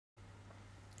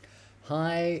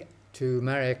Hi to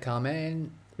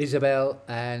Maricarmen, Isabel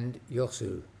and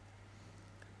Josu.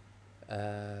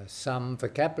 Some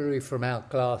vocabulary from our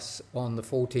class on the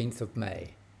 14th of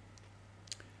May.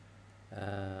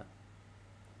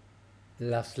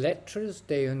 Las letras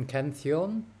de una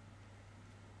canción.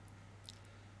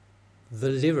 The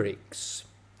lyrics.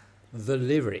 The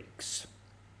lyrics.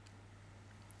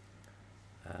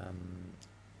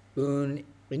 Un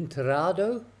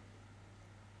internado.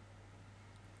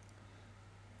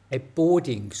 A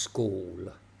boarding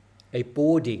school. A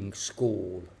boarding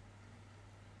school.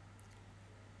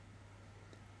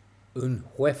 Un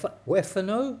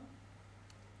huérfano.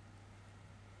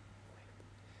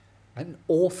 An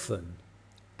orphan.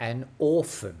 An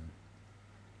orphan.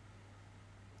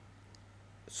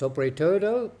 Sobre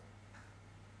todo.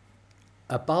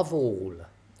 Above all.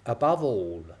 Above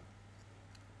all.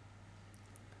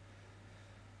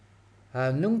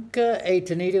 Nunca he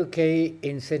tenido que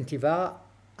incentivar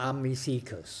a mis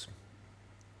hijos.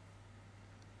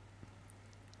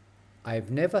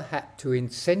 I've never had to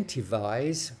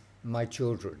incentivize my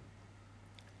children.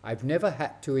 I've never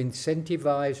had to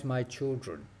incentivize my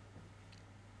children.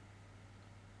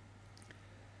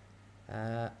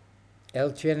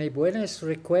 Él tiene buenos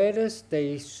recuerdos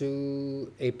de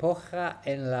su época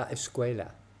en la escuela.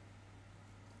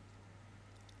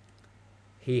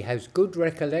 He has good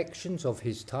recollections of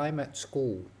his time at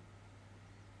school.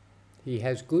 He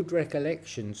has good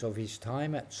recollections of his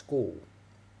time at school.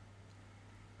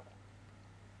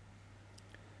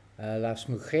 Las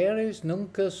mujeres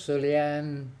nunca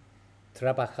solían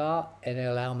trabajar en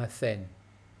el almacén.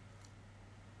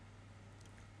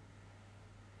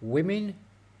 Women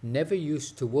never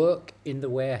used to work in the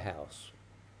warehouse.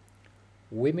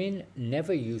 Women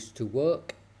never used to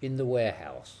work in the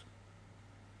warehouse.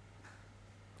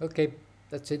 Okay,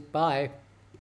 that's it. Bye.